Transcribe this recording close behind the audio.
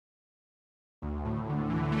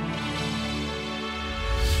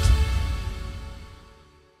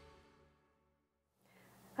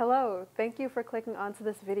Hello, thank you for clicking onto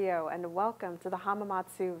this video and welcome to the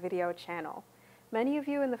Hamamatsu video channel. Many of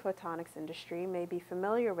you in the photonics industry may be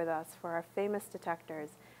familiar with us for our famous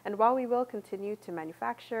detectors, and while we will continue to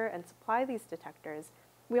manufacture and supply these detectors,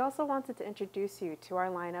 we also wanted to introduce you to our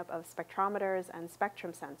lineup of spectrometers and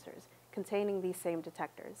spectrum sensors containing these same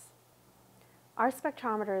detectors. Our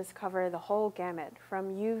spectrometers cover the whole gamut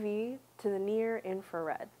from UV to the near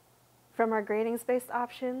infrared. From our gratings-based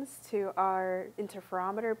options to our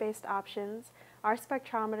interferometer-based options, our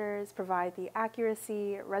spectrometers provide the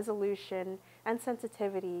accuracy, resolution, and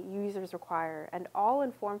sensitivity users require, and all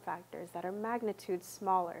in form factors that are magnitudes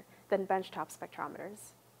smaller than benchtop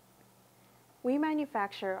spectrometers. We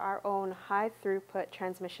manufacture our own high-throughput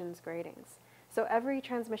transmissions gratings, so every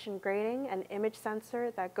transmission grating and image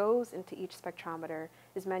sensor that goes into each spectrometer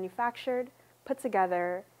is manufactured, put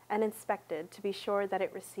together, and inspected to be sure that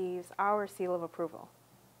it receives our seal of approval.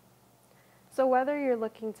 So whether you're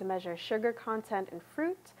looking to measure sugar content in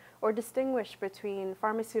fruit or distinguish between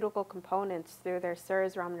pharmaceutical components through their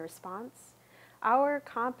Sears-Raman response, our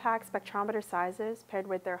compact spectrometer sizes paired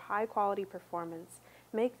with their high-quality performance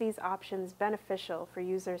make these options beneficial for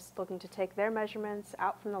users looking to take their measurements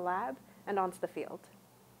out from the lab and onto the field.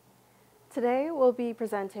 Today, we'll be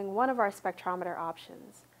presenting one of our spectrometer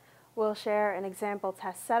options. We'll share an example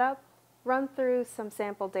test setup, run through some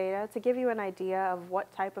sample data to give you an idea of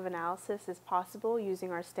what type of analysis is possible using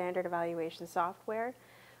our standard evaluation software.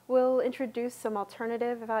 We'll introduce some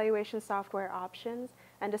alternative evaluation software options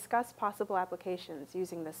and discuss possible applications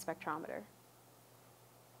using this spectrometer.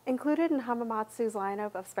 Included in Hamamatsu's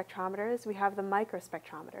lineup of spectrometers, we have the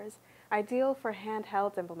micro-spectrometers, ideal for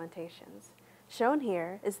handheld implementations. Shown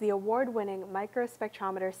here is the award-winning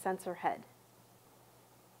micro-spectrometer sensor head.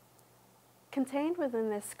 Contained within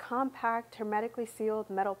this compact, hermetically sealed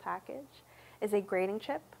metal package is a grating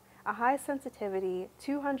chip, a high-sensitivity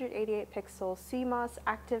 288-pixel CMOS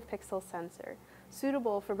active pixel sensor,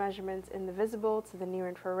 suitable for measurements in the visible to the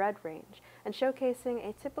near-infrared range, and showcasing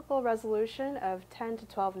a typical resolution of 10 to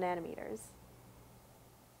 12 nanometers.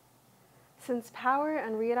 Since power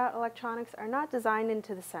and readout electronics are not designed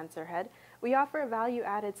into the sensor head, we offer a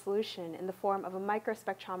value-added solution in the form of a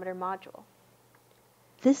micro-spectrometer module.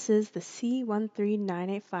 This is the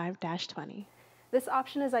C13985-20. This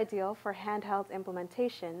option is ideal for handheld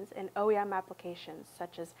implementations in OEM applications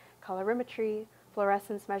such as colorimetry,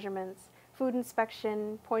 fluorescence measurements, food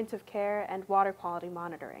inspection, point of care, and water quality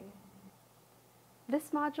monitoring.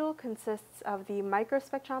 This module consists of the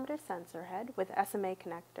micro-spectrometer sensor head with SMA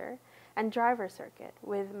connector and driver circuit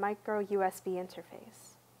with micro USB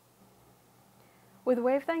interface. With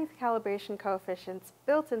wavelength calibration coefficients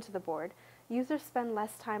built into the board, users spend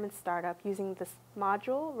less time in startup using this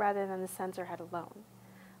module rather than the sensor head alone.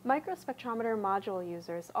 Microspectrometer module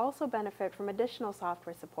users also benefit from additional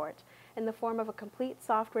software support in the form of a complete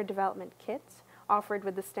software development kit offered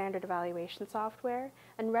with the standard evaluation software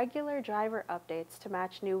and regular driver updates to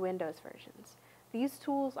match new Windows versions. These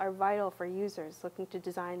tools are vital for users looking to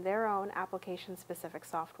design their own application-specific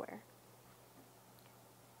software.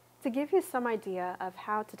 To give you some idea of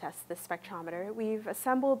how to test this spectrometer, we've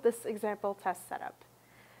assembled this example test setup.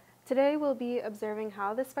 Today we'll be observing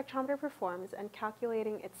how this spectrometer performs and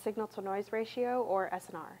calculating its signal-to-noise ratio, or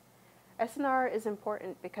SNR. SNR is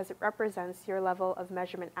important because it represents your level of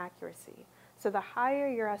measurement accuracy. So the higher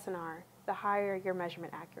your SNR, the higher your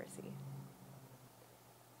measurement accuracy.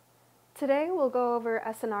 Today we'll go over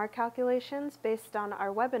SNR calculations based on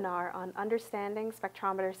our webinar on understanding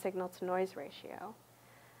spectrometer signal-to-noise ratio.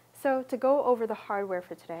 So to go over the hardware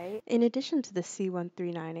for today, in addition to the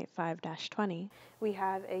C13985-20, we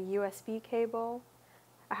have a USB cable,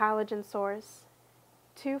 a halogen source,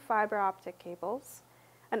 2 fiber optic cables,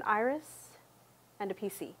 an iris, and a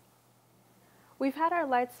PC. We've had our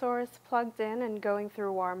light source plugged in and going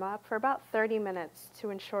through warm-up for about 30 minutes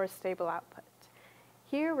to ensure stable output.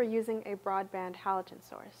 Here we're using a broadband halogen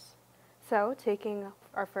source. So taking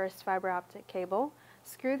our first fiber optic cable,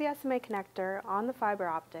 screw the SMA connector on the fiber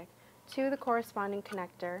optic to the corresponding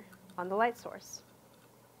connector on the light source.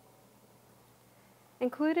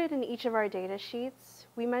 Included in each of our data sheets,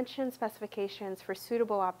 we mention specifications for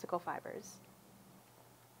suitable optical fibers.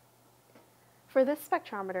 For this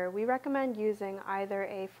spectrometer, we recommend using either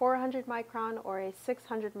a 400 micron or a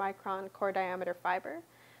 600 micron core diameter fiber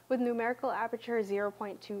with numerical aperture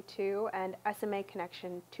 0.22 and SMA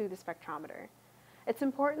connection to the spectrometer. It's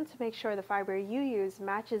important to make sure the fiber you use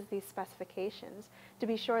matches these specifications to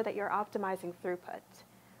be sure that you're optimizing throughput.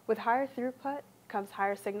 With higher throughput comes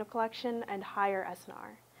higher signal collection and higher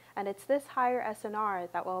SNR, and it's this higher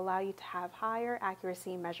SNR that will allow you to have higher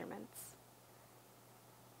accuracy measurements.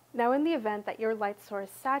 Now, in the event that your light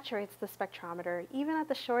source saturates the spectrometer, even at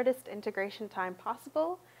the shortest integration time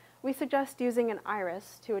possible, we suggest using an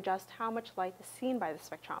iris to adjust how much light is seen by the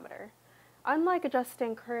spectrometer. Unlike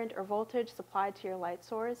adjusting current or voltage supplied to your light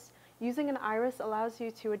source, using an iris allows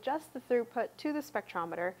you to adjust the throughput to the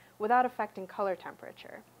spectrometer without affecting color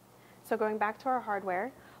temperature. So going back to our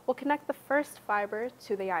hardware, we'll connect the first fiber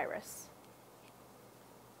to the iris.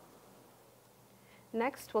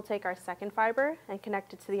 Next, we'll take our second fiber and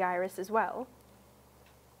connect it to the iris as well.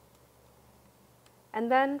 And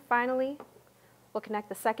then, finally, we'll connect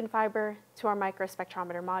the second fiber to our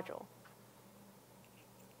micro-spectrometer module.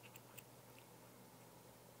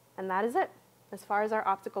 And that is it, as far as our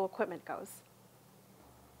optical equipment goes.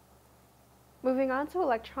 Moving on to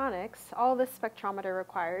electronics, all this spectrometer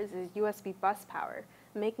requires is USB bus power,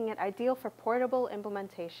 making it ideal for portable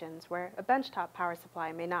implementations where a benchtop power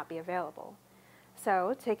supply may not be available.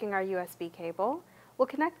 So, taking our USB cable, we'll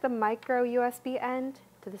connect the micro USB end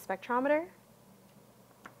to the spectrometer,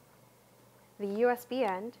 the USB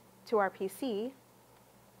end to our PC,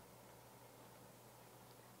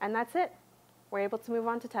 and that's it. We're able to move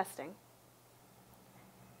on to testing.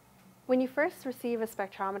 When you first receive a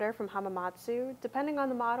spectrometer from Hamamatsu, depending on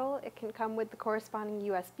the model, it can come with the corresponding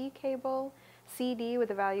USB cable, CD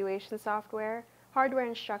with evaluation software, hardware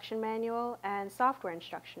instruction manual, and software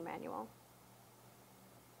instruction manual.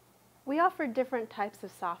 We offer different types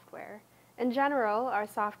of software. In general, our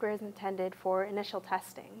software is intended for initial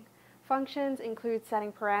testing. Functions include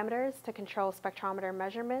setting parameters to control spectrometer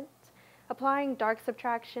measurement, applying dark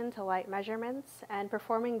subtraction to light measurements, and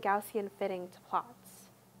performing Gaussian fitting to plots.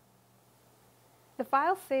 The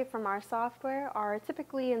files saved from our software are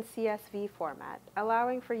typically in CSV format,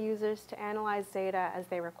 allowing for users to analyze data as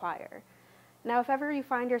they require. Now, if ever you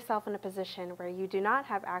find yourself in a position where you do not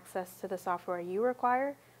have access to the software you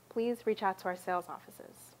require, please reach out to our sales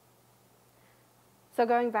offices. So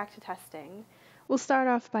going back to testing, We'll start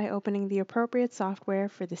off by opening the appropriate software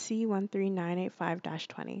for the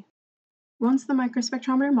C13985-20. Once the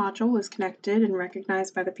microspectrometer module is connected and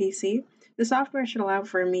recognized by the PC, the software should allow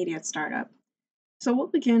for immediate startup. So we'll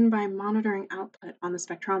begin by monitoring output on the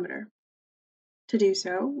spectrometer. To do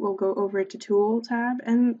so, we'll go over to Tool tab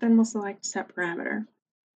and then we'll select Set Parameter.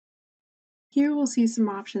 Here we'll see some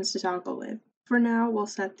options to toggle with. For now, we'll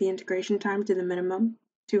set the integration time to the minimum,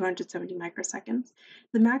 270 microseconds.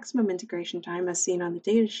 The maximum integration time, as seen on the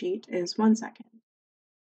datasheet, is 1 second.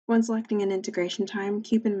 When selecting an integration time,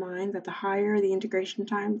 keep in mind that the higher the integration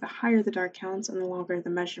time, the higher the dark counts and the longer the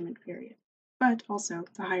measurement period, but also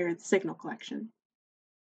the higher the signal collection.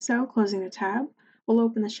 So, closing the tab, we'll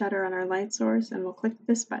open the shutter on our light source and we'll click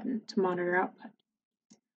this button to monitor output.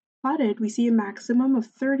 Plotted, we see a maximum of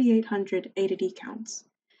 3,800 A to D counts.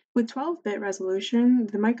 With 12-bit resolution,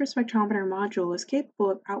 the microspectrometer module is capable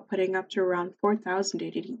of outputting up to around 4,000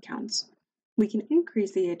 A to D counts. We can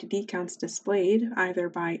increase the A to D counts displayed either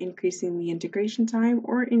by increasing the integration time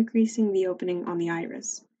or increasing the opening on the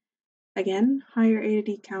iris. Again, higher A to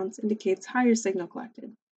D counts indicates higher signal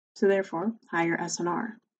collected, so therefore higher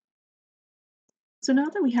SNR. So now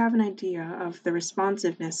that we have an idea of the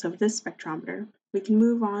responsiveness of this spectrometer, we can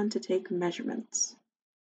move on to take measurements.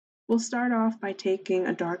 We'll start off by taking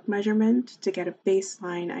a dark measurement to get a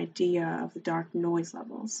baseline idea of the dark noise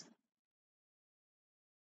levels.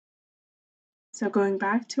 So going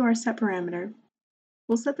back to our set parameter,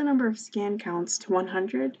 we'll set the number of scan counts to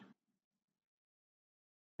 100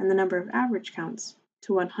 and the number of average counts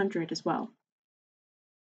to 100 as well.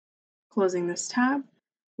 Closing this tab,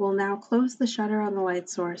 we'll now close the shutter on the light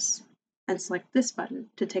source and select this button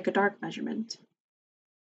to take a dark measurement.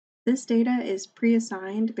 This data is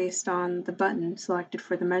pre-assigned based on the button selected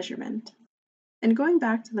for the measurement. And going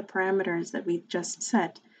back to the parameters that we just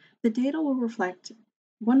set, the data will reflect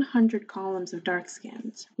 100 columns of dark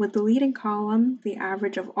scans, with the leading column the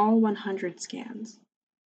average of all 100 scans.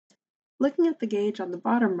 Looking at the gauge on the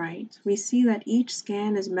bottom right, we see that each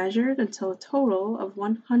scan is measured until a total of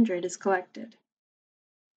 100 is collected.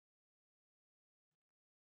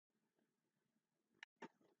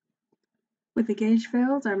 With the gauge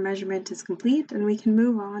filled, our measurement is complete and we can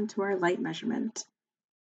move on to our light measurement.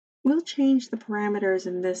 We'll change the parameters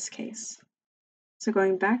in this case. So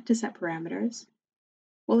going back to set parameters,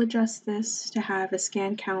 we'll adjust this to have a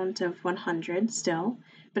scan count of 100 still,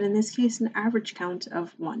 but in this case an average count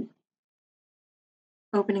of 1.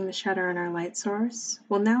 Opening the shutter on our light source,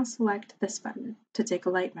 we'll now select this button to take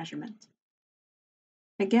a light measurement.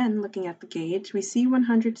 Again, looking at the gauge, we see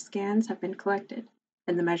 100 scans have been collected,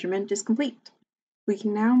 and the measurement is complete. We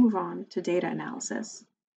can now move on to data analysis.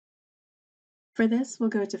 For this, we'll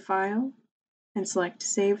go to File and select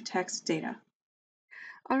Save Text Data.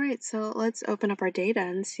 Alright, so let's open up our data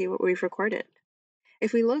and see what we've recorded.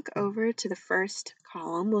 If we look over to the first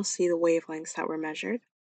column, we'll see the wavelengths that were measured.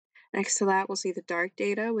 Next to that, we'll see the dark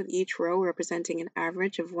data with each row representing an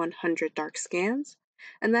average of 100 dark scans.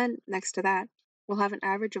 And then next to that, we'll have an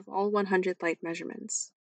average of all 100 light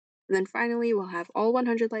measurements. And then finally, we'll have all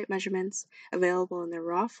 100 light measurements available in their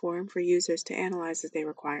raw form for users to analyze as they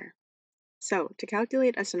require. So to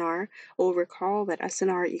calculate SNR, we'll recall that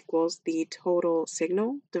SNR equals the total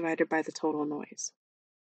signal divided by the total noise.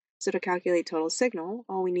 So to calculate total signal,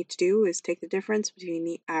 all we need to do is take the difference between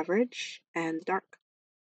the average and the dark.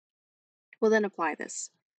 We'll then apply this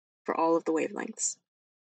for all of the wavelengths.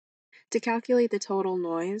 To calculate the total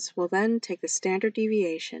noise, we'll then take the standard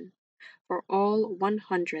deviation for all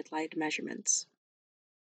 100 light measurements.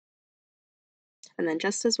 And then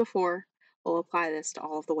just as before, we'll apply this to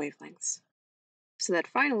all of the wavelengths. So that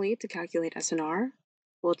finally, to calculate SNR,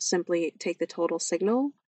 we'll simply take the total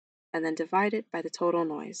signal and then divide it by the total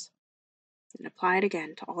noise, and apply it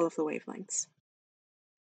again to all of the wavelengths.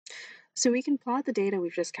 So we can plot the data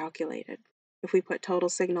we've just calculated. If we put total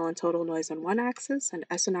signal and total noise on one axis and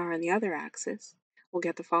SNR on the other axis, we'll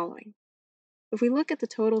get the following. If we look at the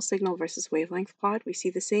total signal versus wavelength plot, we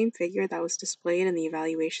see the same figure that was displayed in the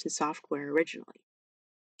evaluation software originally.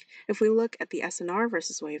 If we look at the SNR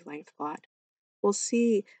versus wavelength plot, we'll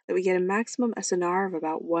see that we get a maximum SNR of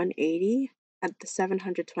about 180 at the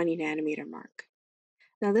 720 nanometer mark.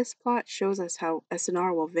 Now this plot shows us how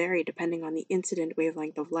SNR will vary depending on the incident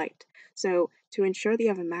wavelength of light. So to ensure that you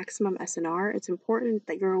have a maximum SNR, it's important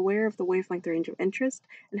that you're aware of the wavelength range of interest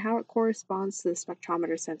and how it corresponds to the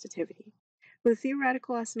spectrometer sensitivity. With a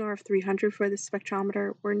theoretical SNR of 300 for this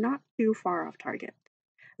spectrometer, we're not too far off target.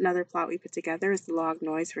 Another plot we put together is the log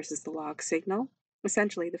noise versus the log signal,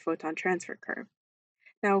 essentially the photon transfer curve.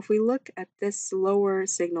 Now, if we look at this lower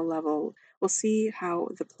signal level, we'll see how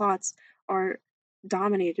the plots are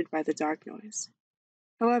dominated by the dark noise.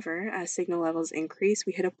 However, as signal levels increase,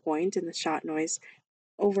 we hit a point and the shot noise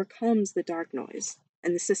overcomes the dark noise,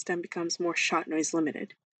 and the system becomes more shot noise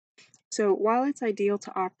limited. So while it's ideal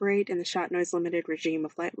to operate in the shot noise limited regime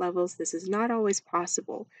of light levels, this is not always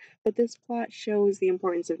possible, but this plot shows the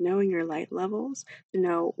importance of knowing your light levels to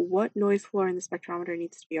know what noise floor in the spectrometer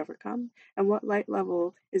needs to be overcome and what light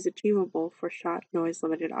level is achievable for shot noise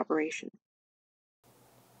limited operation.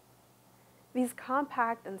 These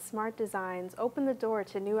compact and smart designs open the door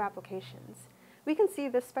to new applications. We can see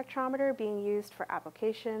this spectrometer being used for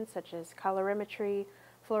applications such as colorimetry,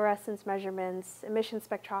 fluorescence measurements, emission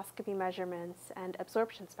spectroscopy measurements, and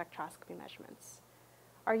absorption spectroscopy measurements.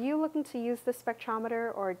 Are you looking to use this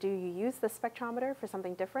spectrometer, or do you use this spectrometer for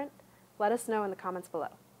something different? Let us know in the comments below.